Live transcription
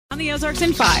On the Ozarks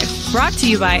in 5, brought to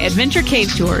you by Adventure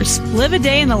Cave Tours. Live a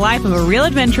day in the life of a real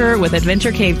adventurer with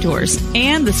Adventure Cave Tours.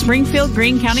 And the Springfield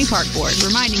Greene County Park Board,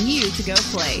 reminding you to go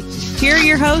play. Here are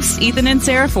your hosts, Ethan and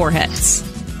Sarah Forhetz.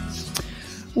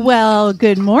 Well,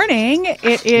 good morning.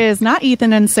 It is not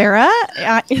Ethan and Sarah.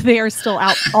 They are still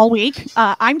out all week.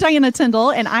 I'm Diana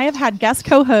Tyndall, and I have had guest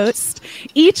co-hosts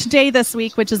each day this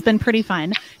week, which has been pretty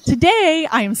fun. Today,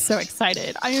 I am so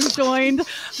excited. I am joined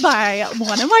by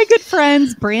one of my good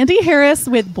friends, Brandy Harris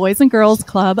with Boys and Girls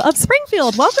Club of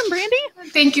Springfield. Welcome, Brandy.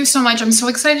 Thank you so much. I'm so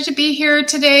excited to be here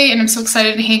today, and I'm so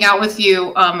excited to hang out with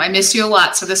you. I missed you a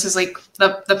lot, so this is like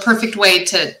the perfect way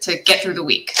to get through the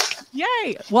week.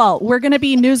 Yay. Well, we're going to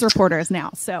be news reporters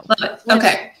now. So let's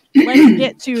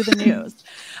get to the news.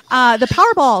 The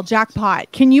Powerball jackpot,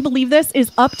 can you believe this,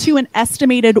 is up to an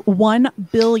estimated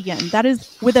 $1 billion. That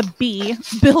is with a B,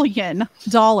 billion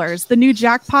dollars. The new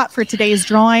jackpot for today's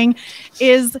drawing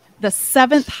is the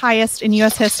 7th highest in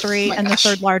U.S. history and the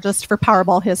 3rd largest for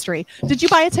Powerball history. Did you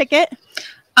buy a ticket?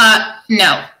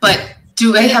 No, but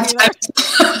do I have time?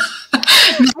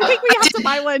 I think we have to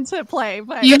buy one to play.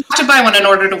 But you have to buy one in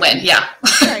order to win. Yeah.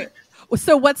 Right.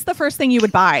 So what's the first thing you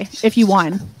would buy if you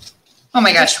won? Oh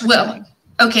my gosh. Well,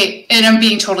 okay. And I'm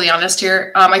being totally honest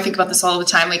here. I think about this all the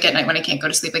time. Like at night when I can't go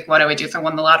to sleep, like what do I do if I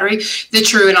won the lottery? The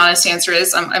true and honest answer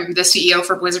is I'm the CEO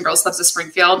for Boys and Girls Clubs of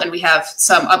Springfield, and we have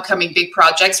some upcoming big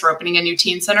projects. We're opening a new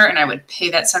teen center, and I would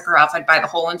pay that sucker off. I'd buy the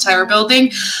whole entire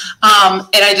building.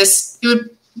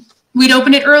 We'd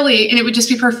open it early and it would just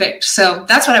be perfect. So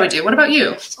that's what I would do. What about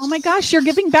you? Oh my gosh, you're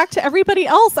giving back to everybody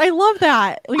else. I love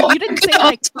that. You didn't say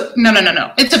like... No.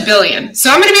 It's $1 billion. So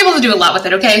I'm going to be able to do a lot with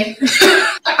it. Okay.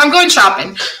 I'm going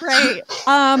shopping. Right.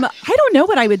 I don't know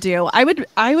what I would do. I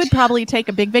would probably take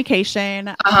a big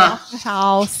vacation, off the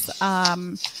house.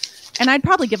 And I'd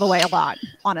probably give away a lot,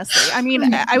 honestly. I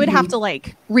mean, I would have to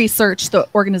like research the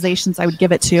organizations I would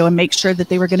give it to and make sure that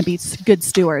they were going to be good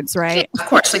stewards, right? Of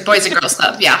course, like Boys and Girls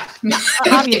Club. Yeah.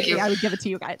 Obviously, I would give it to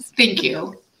you guys. Thank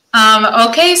you.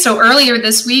 Okay, so earlier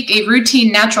this week, a routine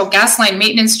natural gas line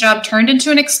maintenance job turned into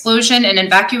an explosion and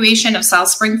evacuation of South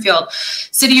Springfield.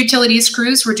 City Utilities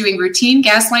crews were doing routine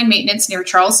gas line maintenance near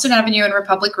Charleston Avenue and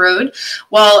Republic Road.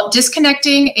 While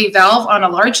disconnecting a valve on a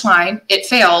large line, it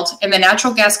failed, and the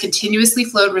natural gas continuously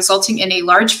flowed, resulting in a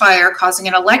large fire, causing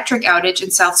an electric outage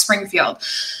in South Springfield.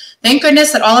 Thank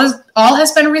goodness that all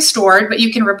has been restored, but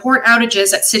you can report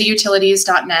outages at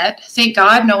cityutilities.net. Thank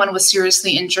God no one was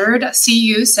seriously injured.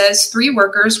 CU says 3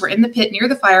 workers were in the pit near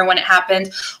the fire when it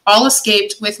happened. All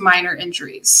escaped with minor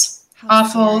injuries.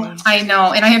 Awful. Scary. I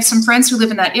know. And I have some friends who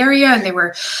live in that area, and they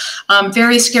were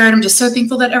very scared. I'm just so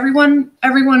thankful that everyone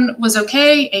was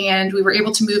okay and we were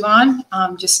able to move on.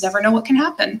 Just never know what can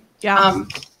happen. Yeah.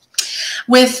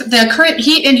 With the current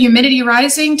heat and humidity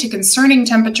rising to concerning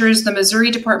temperatures, the Missouri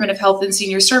Department of Health and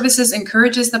Senior Services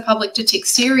encourages the public to take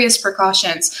serious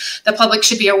precautions. The public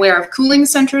should be aware of cooling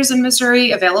centers in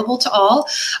Missouri available to all.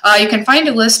 You can find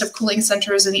a list of cooling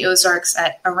centers in the Ozarks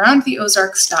at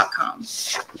aroundtheozarks.com.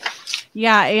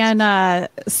 Yeah, and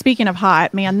speaking of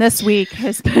hot, man, this week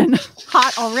has been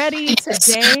hot already.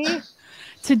 Yes.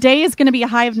 Today is going to be a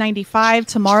high of 95.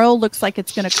 Tomorrow looks like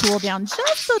it's going to cool down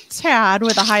just a tad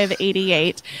with a high of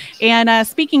 88. And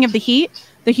speaking of the heat,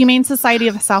 the Humane Society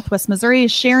of Southwest Missouri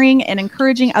is sharing and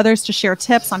encouraging others to share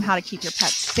tips on how to keep your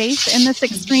pets safe in this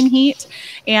extreme heat,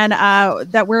 and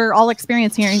that we're all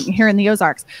experiencing here in the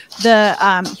Ozarks.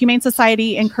 The Humane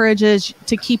Society encourages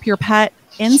to keep your pet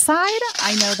inside.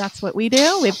 I know that's what we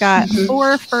do. We've got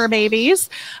 4 fur babies,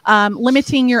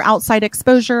 limiting your outside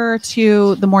exposure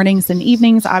to the mornings and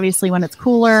evenings, obviously when it's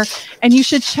cooler. And you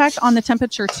should check on the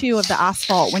temperature too of the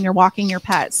asphalt when you're walking your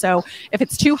pet. So if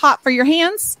it's too hot for your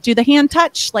hands, do the hand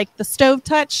touch, like the stove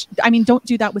touch. I mean, don't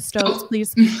do that with stoves,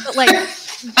 please. But like,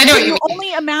 I know you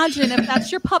only imagine if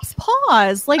that's your pup's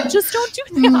paws. Like, just don't do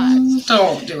that.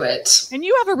 Don't do it. And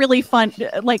you have a really fun,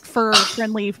 like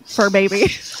friendly fur baby.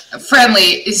 Friendly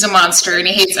is a monster, and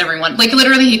he hates everyone. Like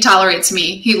literally, he tolerates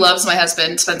me. He loves my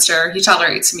husband, Spencer. He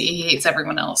tolerates me. He hates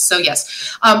everyone else. So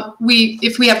yes,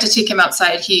 if we have to take him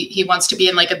outside, he wants to be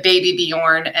in like a baby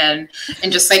Bjorn and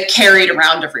just like carried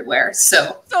around everywhere.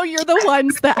 So you're the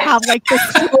ones that have like the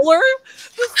stroller.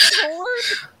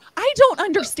 I don't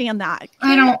understand that.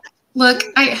 I don't. Look,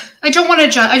 I don't want to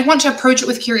judge. I want to approach it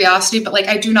with curiosity, but like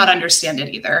I do not understand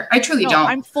it either. I truly don't.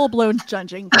 I'm full blown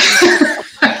judging.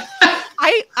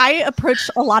 I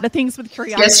approach a lot of things with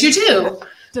curiosity. Yes, you do.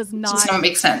 Does not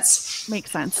make sense. Make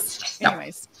sense. No.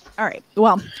 Anyways. All right.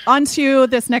 Well, on to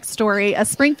this next story. A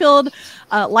Springfield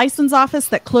license office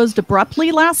that closed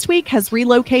abruptly last week has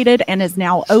relocated and is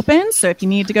now open. So if you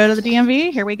need to go to the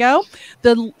DMV, here we go.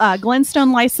 The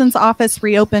Glenstone license office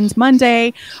reopened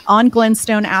Monday on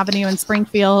Glenstone Avenue in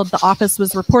Springfield. The office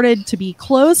was reported to be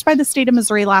closed by the state of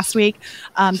Missouri last week.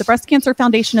 The Breast Cancer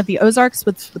Foundation of the Ozarks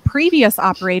was the previous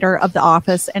operator of the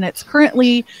office, and it's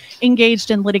currently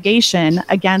engaged in litigation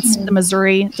against the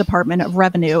Missouri Department of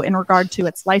Revenue in regard to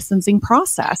its licensing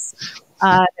process.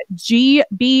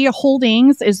 GB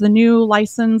Holdings is the new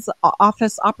license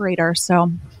office operator.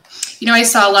 So, I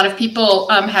saw a lot of people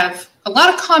have a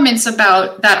lot of comments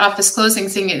about that office closing,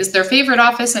 saying it is their favorite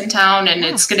office in town, and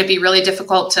it's going to be really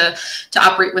difficult to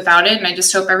operate without it. And I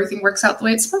just hope everything works out the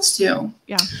way it's supposed to.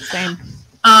 Yeah, same.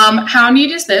 How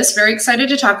neat is this? Very excited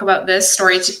to talk about this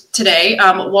story today.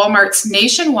 Walmart's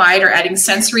nationwide are adding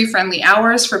sensory-friendly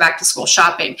hours for back-to-school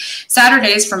shopping.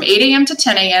 Saturdays from 8 a.m. to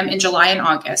 10 a.m. in July and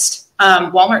August.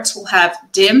 Walmart's will have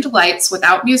dimmed lights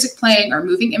without music playing or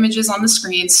moving images on the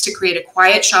screens to create a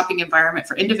quiet shopping environment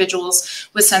for individuals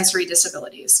with sensory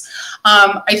disabilities.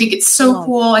 I think it's so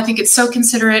cool. I think it's so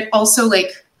considerate. Also,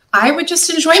 I would just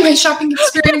enjoy my shopping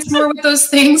experience more with those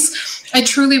things. I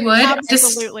truly would.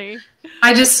 Absolutely.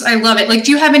 I love it.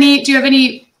 Do you have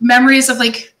any memories of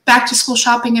back to school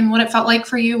shopping and what it felt like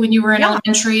for you when you were in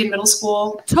elementary and middle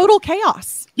school? Total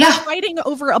chaos. Yeah. Fighting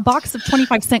over a box of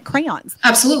 25-cent crayons.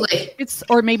 Absolutely.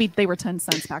 Or maybe they were 10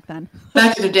 cents back then.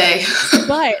 Back in the day.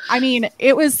 But I mean,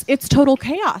 it's total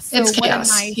chaos. So it's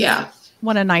chaos.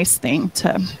 What a nice thing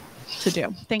to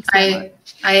do. Thanks.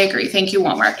 I agree. Thank you,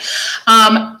 Walmart.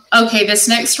 Okay, this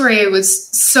next story I was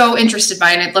so interested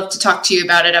by, and I'd love to talk to you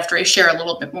about it after I share a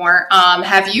little bit more.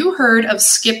 Have you heard of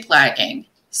skip lagging?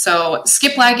 So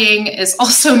skip lagging is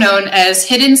also known as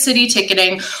hidden city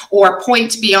ticketing or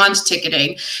point beyond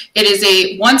ticketing. It is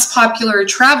a once popular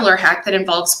traveler hack that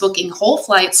involves booking whole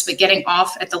flights but getting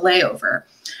off at the layover.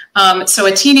 So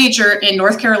a teenager in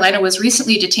North Carolina was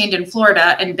recently detained in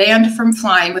Florida and banned from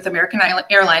flying with American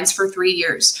Airlines for 3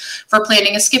 years for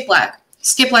planning a skip lag.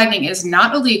 Skip lagging is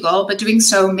not illegal, but doing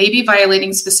so may be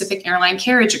violating specific airline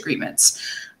carriage agreements.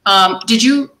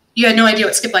 You had no idea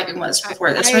what skip lagging was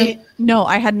before this, right? No,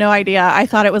 I had no idea. I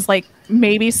thought it was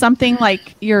maybe something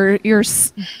like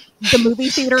the movie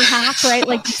theater hack, right?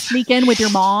 You sneak in with your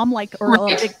mom, or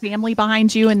a big family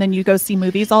behind you, and then you go see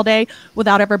movies all day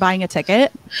without ever buying a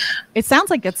ticket. It sounds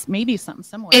like it's maybe something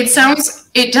similar. It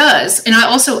does. And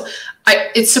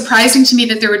it's surprising to me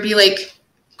that there would be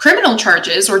criminal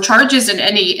charges or charges in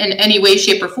any way,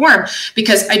 shape, or form,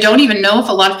 because I don't even know if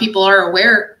a lot of people are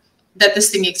aware that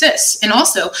this thing exists. And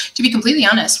also, to be completely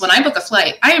honest, when I book a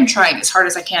flight, I am trying as hard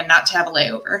as I can not to have a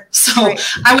layover. So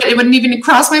it wouldn't even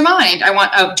cross my mind. I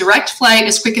want a direct flight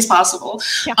as quick as possible.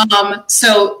 Yeah.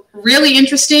 So really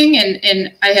interesting.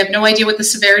 And I have no idea what the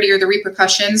severity or the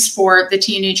repercussions for the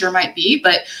teenager might be,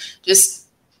 but just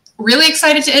really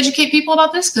excited to educate people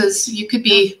about this, because you could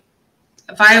be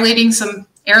violating some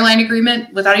airline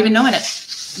agreement without even knowing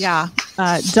it. Yeah.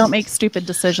 Don't make stupid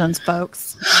decisions,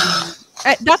 folks.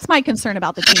 That's my concern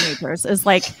about the teenagers is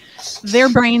their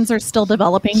brains are still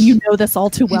developing. You know this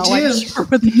all too well. I'm sure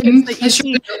with the kids that you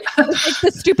see.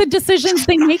 The stupid decisions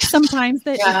they make sometimes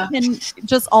that can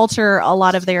just alter a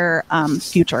lot of their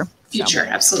future.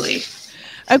 Absolutely.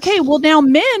 Okay, well now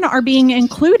men are being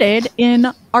included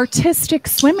in artistic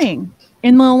swimming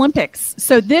in the Olympics.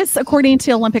 So this, according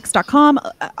to Olympics.com,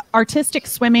 artistic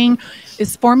swimming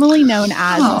is formerly known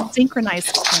as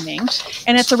synchronized swimming,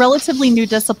 and it's a relatively new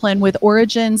discipline with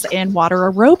origins in water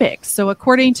aerobics. So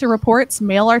according to reports,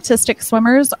 male artistic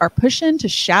swimmers are pushing to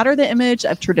shatter the image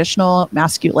of traditional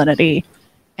masculinity.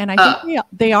 And I think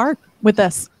they are with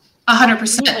this.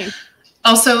 100%.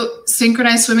 Also,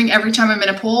 synchronized swimming, every time I'm in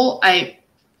a pool, I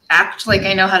act like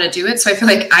I know how to do it. So I feel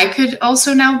like I could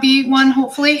also now be one,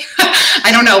 hopefully. I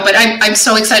don't know, but I'm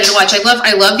so excited to watch.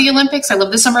 I love the Olympics. I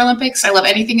love the Summer Olympics. I love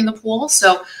anything in the pool.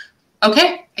 So,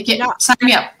 okay, sign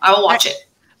me up. I will watch it.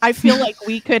 I feel like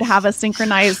we could have a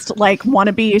synchronized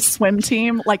wannabe swim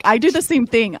team. I do the same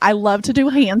thing. I love to do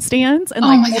handstands and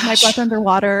hold my breath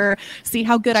underwater, see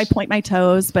how good I point my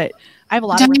toes, but I have a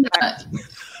lot of respect.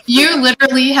 You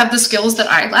literally have the skills that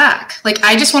I lack.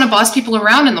 I just want to boss people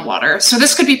around in the water. So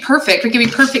this could be perfect. We could be a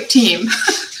perfect team.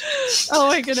 Oh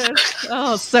my goodness.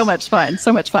 Oh, so much fun.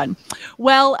 So much fun.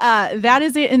 Well, that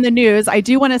is it in the news. I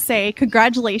do want to say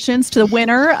congratulations to the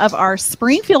winner of our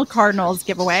Springfield Cardinals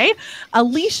giveaway,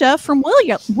 Alicia from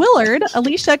Willard.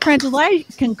 Alicia,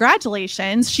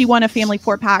 congratulations. She won a family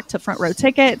 4-pack to front row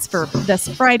tickets for this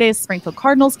Friday's Springfield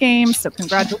Cardinals game. So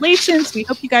congratulations. We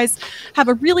hope you guys have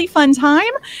a really fun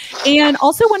time. And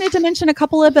also wanted to mention a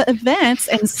couple of events,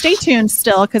 and stay tuned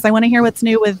still because I want to hear what's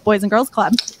new with Boys and Girls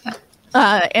Club.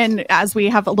 And as we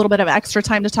have a little bit of extra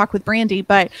time to talk with Brandy,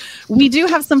 but we do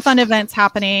have some fun events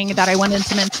happening that I wanted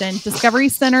to mention. Discovery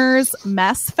Center's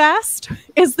Mess Fest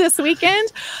is this weekend,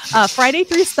 Friday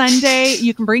through Sunday.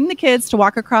 You can bring the kids to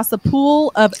walk across a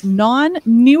pool of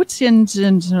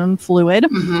non-Newtonian fluid.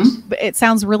 Mm-hmm. It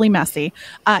sounds really messy.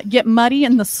 Get muddy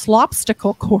in the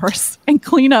slopsticle course and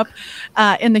clean up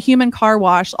in the human car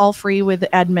wash, all free with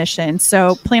admission.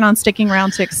 So plan on sticking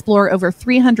around to explore over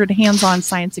 300 hands-on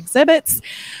science exhibits.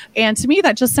 And to me,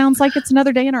 that just sounds like it's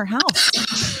another day in our house.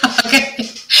 Okay.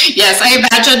 Yes, I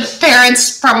imagine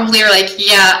parents probably are like,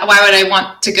 yeah, why would I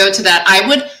want to go to that? I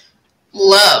would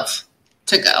love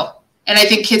to go. And I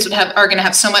think kids are going to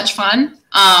have so much fun.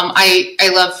 I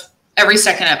love every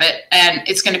second of it. And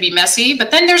it's going to be messy,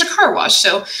 but then there's a car wash.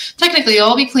 So technically it'll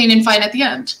all be clean and fine at the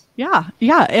end. Yeah,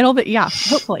 it'll be,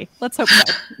 hopefully. Let's hope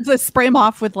so. Just spray them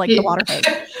off with the water hose.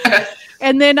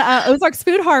 And then Ozarks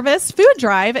Food Harvest Food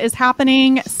Drive is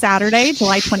happening Saturday,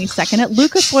 July 22nd at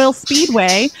Lucas Oil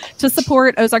Speedway to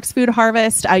support Ozarks Food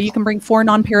Harvest. You can bring 4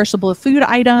 non-perishable food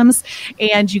items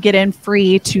and you get in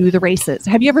free to the races.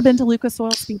 Have you ever been to Lucas Oil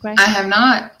Speedway? I have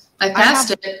not. I passed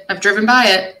it. I've driven by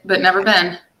it, but never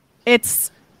been.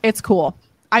 It's cool.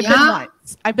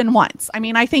 I've been once. I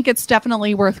mean, I think it's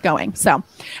definitely worth going. So,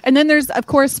 and then there's, of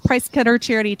course, Price Cutter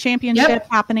Charity Championship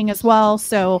happening as well.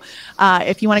 So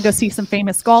if you want to go see some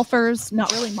famous golfers,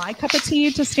 not really my cup of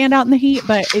tea to stand out in the heat,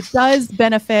 but it does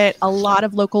benefit a lot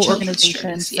of local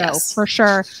organizations. So for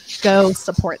sure, go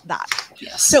support that.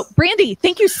 Yes. So Brandy,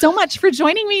 thank you so much for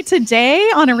joining me today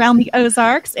on Around the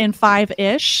Ozarks in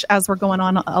 5-ish as we're going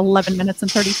on 11 minutes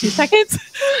and 32 seconds.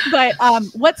 But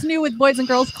what's new with Boys and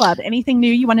Girls Club? Anything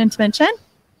new you wanted to mention?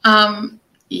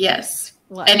 Yes.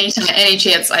 What? Any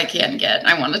chance I can get,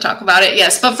 I want to talk about it.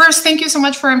 Yes. But first, thank you so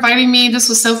much for inviting me. This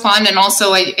was so fun. And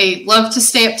also I love to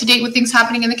stay up to date with things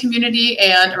happening in the community,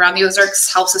 and Around the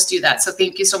Ozarks helps us do that. So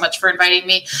thank you so much for inviting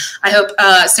me. I hope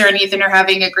Sarah and Ethan are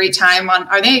having a great time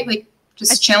are they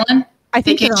just chilling? I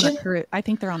think they're on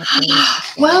a cruise.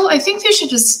 Well, I think they should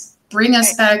just bring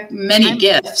us back many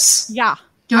gifts. Yeah.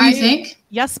 Don't you think?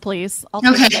 Yes, please.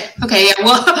 Okay. Yeah.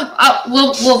 Well,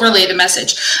 we'll relay the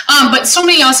message. But so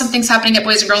many awesome things happening at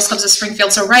Boys and Girls Clubs of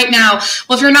Springfield. So right now,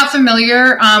 if you're not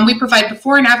familiar, we provide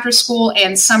before and after school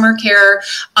and summer care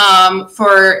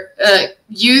for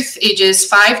youth ages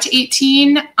 5 to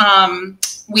 18.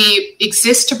 We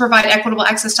exist to provide equitable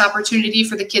access to opportunity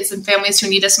for the kids and families who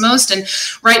need us most. And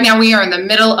right now we are in the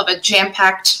middle of a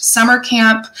jam-packed summer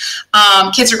camp.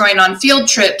 Kids are going on field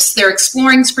trips. They're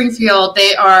exploring Springfield.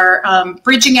 They are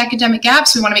bridging academic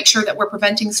gaps. We want to make sure that we're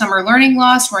preventing summer learning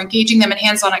loss. We're engaging them in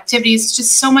hands-on activities. It's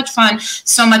just so much fun,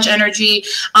 so much energy.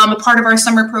 A part of our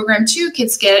summer program too,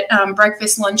 kids get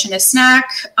breakfast, lunch, and a snack.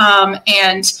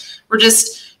 And we're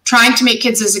just trying to make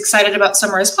kids as excited about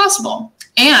summer as possible.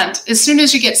 And as soon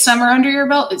as you get summer under your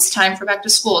belt, it's time for back to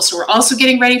school. So we're also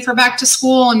getting ready for back to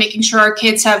school and making sure our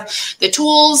kids have the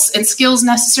tools and skills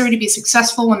necessary to be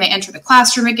successful when they enter the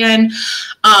classroom again.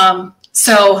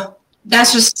 So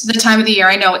that's just the time of the year.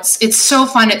 I know it's so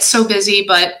fun. It's so busy,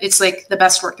 but it's like the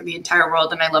best work in the entire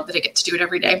world. And I love that I get to do it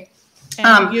every day.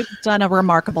 And you've done a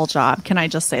remarkable job. Can I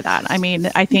just say that? I mean,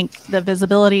 I think the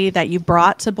visibility that you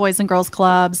brought to Boys and Girls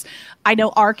Clubs, I know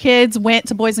our kids went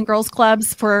to Boys and Girls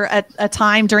Clubs for a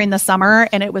time during the summer,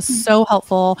 and it was so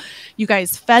helpful. You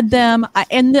guys fed them,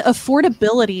 and the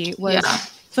affordability was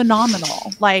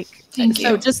phenomenal.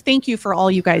 Just thank you for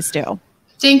all you guys do.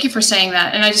 Thank you for saying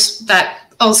that. And that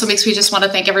also makes me just want to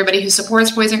thank everybody who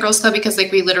supports Boys and Girls Club, because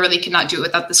we literally cannot do it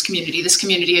without this community. This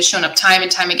community has shown up time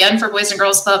and time again for Boys and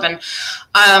Girls Club. And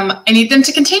I need them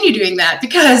to continue doing that,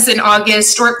 because in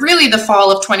August, or really the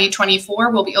fall of 2024,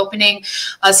 we'll be opening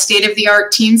a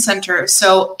state-of-the-art teen center.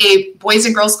 So a Boys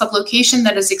and Girls Club location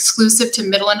that is exclusive to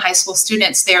middle and high school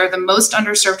students. They are the most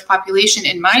underserved population,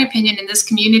 in my opinion, in this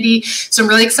community. So I'm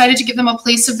really excited to give them a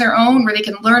place of their own where they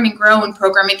can learn and grow, and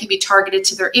programming can be targeted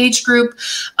to their age group.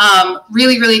 Really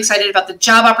really, really excited about the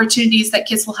job opportunities that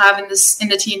kids will have in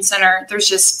the teen center. There's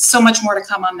just so much more to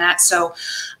come on that. So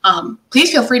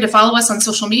please feel free to follow us on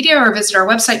social media or visit our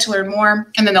website to learn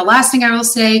more. And then the last thing I will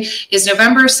say is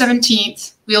November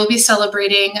 17th, we will be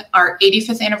celebrating our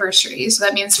 85th anniversary. So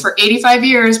that means for 85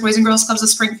 years, Boys and Girls Clubs of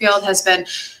Springfield has been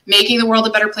making the world a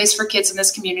better place for kids in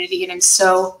this community. And I'm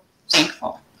so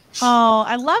thankful. Oh,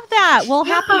 I love that. Well,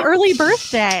 happy early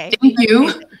birthday. Thank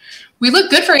you. We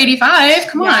look good for 85.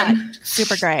 Come on.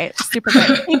 Super great. Super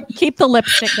great. Keep the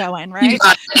lipstick going, right?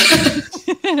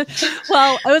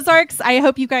 Well, Ozarks, I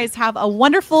hope you guys have a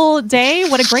wonderful day.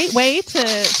 What a great way to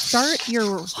start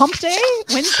your hump day,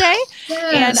 Wednesday.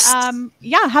 Yes. And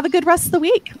have a good rest of the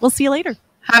week. We'll see you later.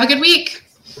 Have a good week.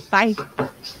 Bye.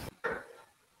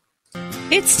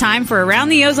 It's time for Around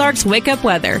the Ozarks Wake Up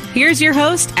Weather. Here's your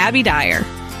host, Abby Dyer.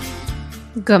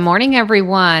 Good morning,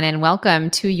 everyone, and welcome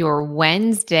to your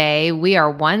Wednesday. We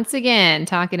are once again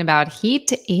talking about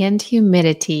heat and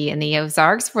humidity in the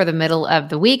Ozarks for the middle of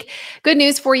the week. Good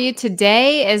news for you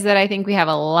today is that I think we have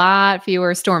a lot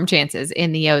fewer storm chances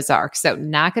in the Ozarks. So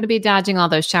not going to be dodging all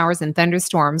those showers and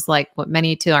thunderstorms like what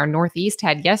many to our northeast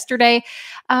had yesterday.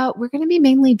 We're going to be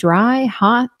mainly dry,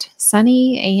 hot,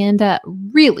 sunny, and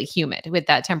really humid with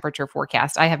that temperature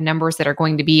forecast. I have numbers that are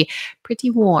going to be pretty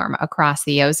warm across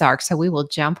the Ozarks, so we will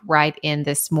jump right in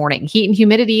this morning. Heat and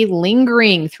humidity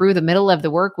lingering through the middle of the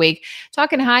work week.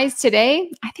 Talking highs today,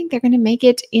 I think they're going to make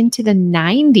it into the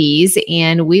 90s,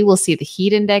 and we will see the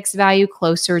heat index value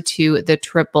closer to the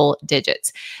triple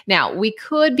digits. Now, we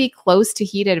could be close to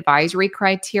heat advisory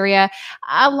criteria.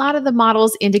 A lot of the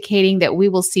models indicating that we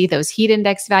will see those heat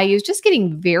index values just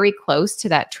getting very close to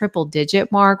that triple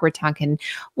digit mark. We're talking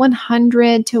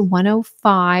 100 to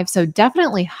 105. So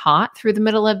definitely hot through the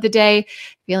middle of the day.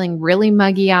 Feeling really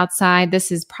muggy outside. This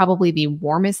is probably the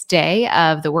warmest day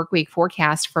of the work week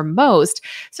forecast for most.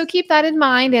 So keep that in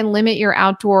mind and limit your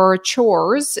outdoor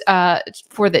chores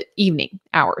for the evening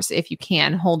hours. If you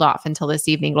can, hold off until this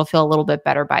evening. It'll feel a little bit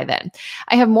better by then.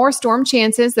 I have more storm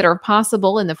chances that are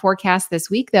possible in the forecast this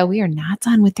week, though we are not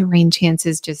done with the rain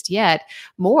chances just yet.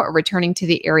 More returning to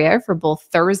the area for both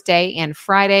Thursday and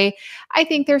Friday. I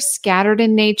think they're scattered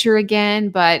in nature again,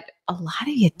 but a lot of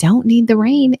you don't need the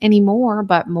rain anymore,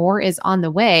 but more is on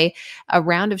the way. A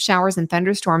round of showers and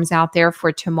thunderstorms out there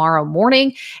for tomorrow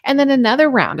morning, and then another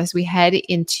round as we head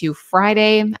into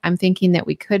Friday. I'm thinking that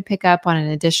we could pick up on an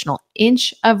additional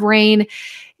inch of rain.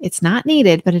 It's not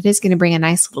needed, but it is going to bring a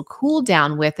nice little cool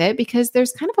down with it because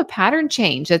there's kind of a pattern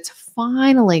change that's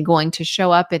finally going to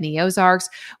show up in the Ozarks.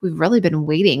 We've really been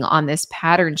waiting on this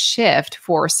pattern shift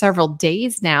for several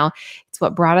days now. It's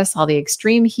what brought us all the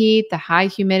extreme heat, the high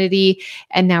humidity,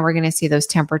 and now we're going to see those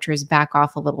temperatures back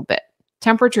off a little bit.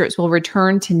 Temperatures will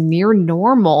return to near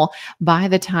normal by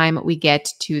the time we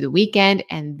get to the weekend,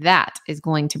 and that is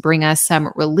going to bring us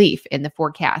some relief in the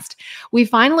forecast. We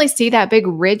finally see that big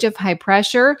ridge of high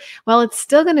pressure. Well, it's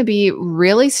still going to be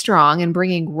really strong and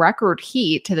bringing record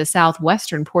heat to the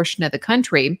southwestern portion of the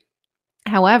country.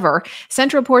 However,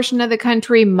 central portion of the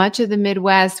country, much of the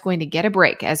Midwest, going to get a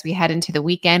break as we head into the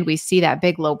weekend. We see that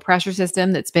big low pressure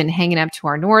system that's been hanging up to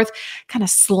our north kind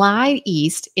of slide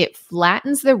east. It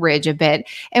flattens the ridge a bit,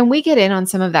 and we get in on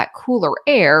some of that cooler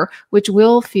air, which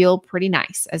will feel pretty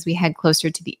nice as we head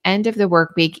closer to the end of the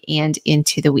work week and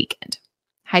into the weekend.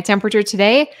 High temperature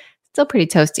today, still pretty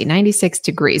toasty, 96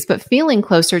 degrees, but feeling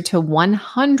closer to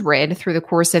 100 through the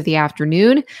course of the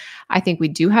afternoon. I think we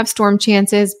do have storm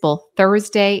chances both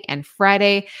Thursday and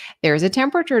Friday. There's a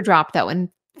temperature drop, though. In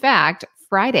fact,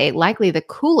 Friday, likely the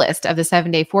coolest of the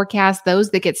 7-day forecast.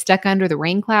 Those that get stuck under the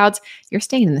rain clouds, you're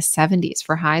staying in the 70s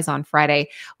for highs on Friday,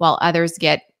 while others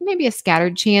get maybe a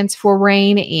scattered chance for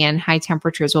rain and high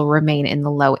temperatures will remain in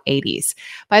the low 80s.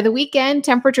 By the weekend,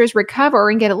 temperatures recover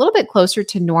and get a little bit closer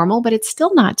to normal, but it's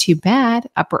still not too bad.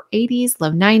 Upper 80s,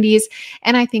 low 90s.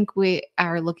 And I think we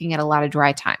are looking at a lot of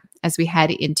dry time as we head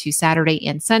into Saturday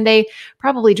and Sunday.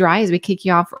 Probably dry as we kick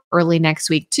you off early next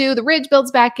week too. The ridge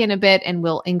builds back in a bit and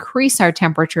will increase our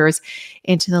temperatures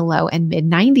into the low and mid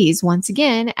 90s once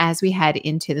again as we head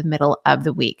into the middle of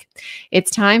the week.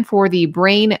 It's time for the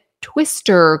brain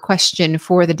twister question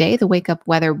for the day, the Wake Up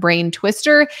Weather Brain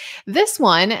Twister. This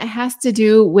one has to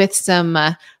do with some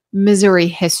Missouri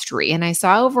history. And I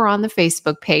saw over on the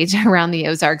Facebook page, Around the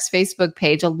Ozarks Facebook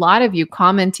page, a lot of you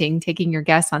commenting, taking your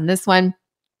guess on this one.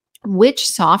 Which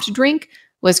soft drink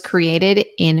was created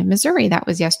in Missouri? That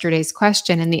was yesterday's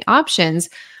question. And the options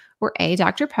were A,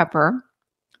 Dr. Pepper,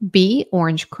 B,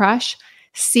 Orange Crush,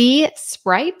 C,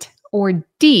 Sprite, or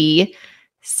D,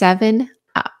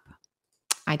 7-Up.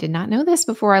 I did not know this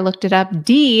before I looked it up.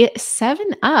 D,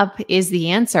 7-Up is the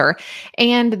answer.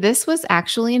 And this was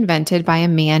actually invented by a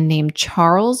man named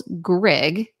Charles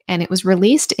Grigg, and it was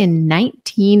released in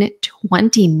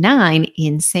 1929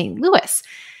 in St. Louis.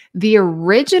 The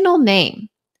original name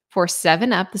for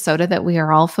 7-Up, the soda that we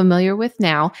are all familiar with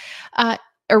now,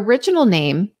 original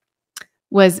name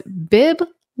was Bib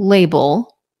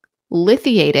Label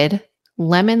Lithiated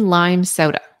Lemon Lime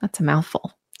Soda. That's a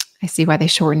mouthful. I see why they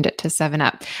shortened it to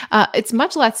 7-Up. It's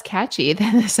much less catchy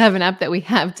than the 7-Up that we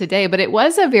have today, but it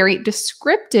was a very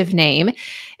descriptive name.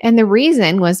 And the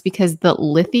reason was because the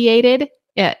lithiated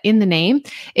in the name,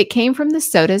 it came from the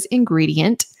soda's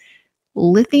ingredient,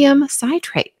 lithium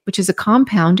citrate, which is a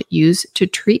compound used to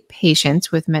treat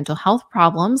patients with mental health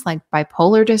problems like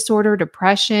bipolar disorder,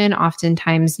 depression,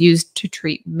 oftentimes used to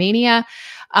treat mania.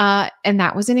 And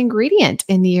that was an ingredient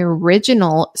in the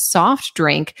original soft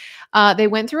drink. They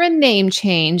went through a name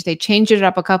change. They changed it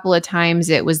up a couple of times.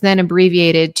 It was then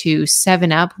abbreviated to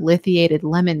 7-Up Lithiated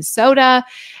Lemon Soda.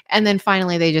 And then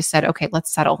finally they just said, okay,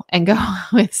 let's settle and go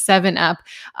with 7-Up.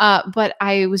 But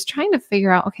I was trying to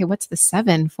figure out, okay, what's the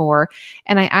 7 for?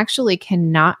 And I actually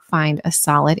cannot find a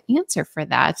solid answer for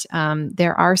that.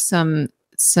 There are some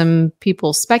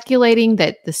people speculating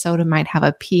that the soda might have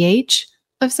a pH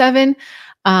of 7.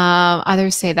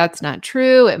 Others say that's not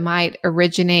true. It might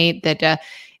originate that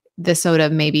the soda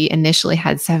maybe initially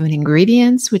had 7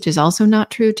 ingredients, which is also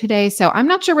not true today. So I'm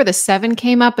not sure where the 7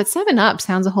 came up, but 7-Up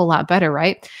sounds a whole lot better,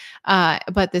 right?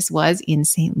 But this was in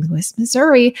St. Louis,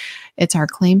 Missouri. It's our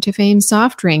claim to fame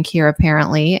soft drink here,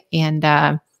 apparently.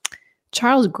 And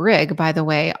Charles Grigg, by the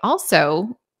way,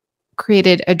 also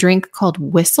created a drink called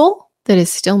Whistle that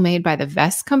is still made by the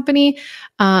Vest Company.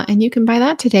 And you can buy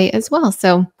that today as well.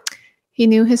 So he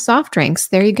knew his soft drinks.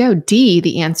 There you go. D,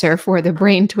 the answer for the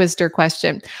brain twister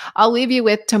question. I'll leave you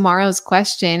with tomorrow's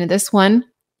question. This one,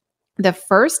 the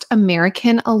first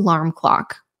American alarm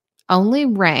clock only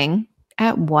rang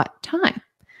at what time?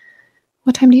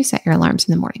 What time do you set your alarms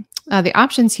in the morning? The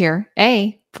options here,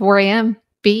 A, 4 a.m.,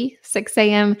 B, 6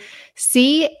 a.m.,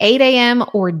 C, 8 a.m.,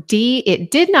 or D,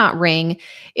 it did not ring.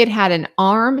 It had an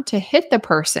arm to hit the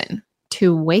person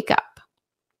to wake up.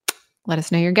 Let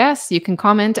us know your guess. You can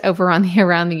comment over on the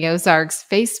Around the Ozarks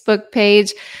Facebook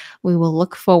page. We will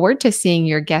look forward to seeing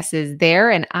your guesses there,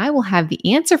 and I will have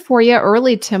the answer for you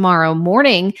early tomorrow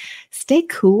morning. Stay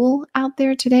cool out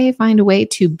there today. Find a way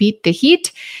to beat the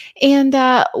heat, and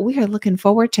we are looking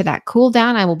forward to that cool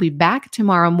down. I will be back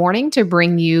tomorrow morning to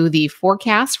bring you the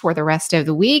forecast for the rest of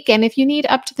the week, and if you need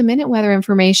up-to-the-minute weather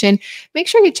information, make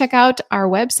sure you check out our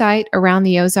website,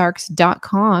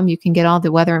 aroundtheozarks.com. You can get all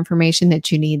the weather information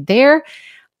that you need there.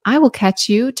 I will catch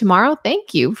you tomorrow.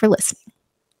 Thank you for listening.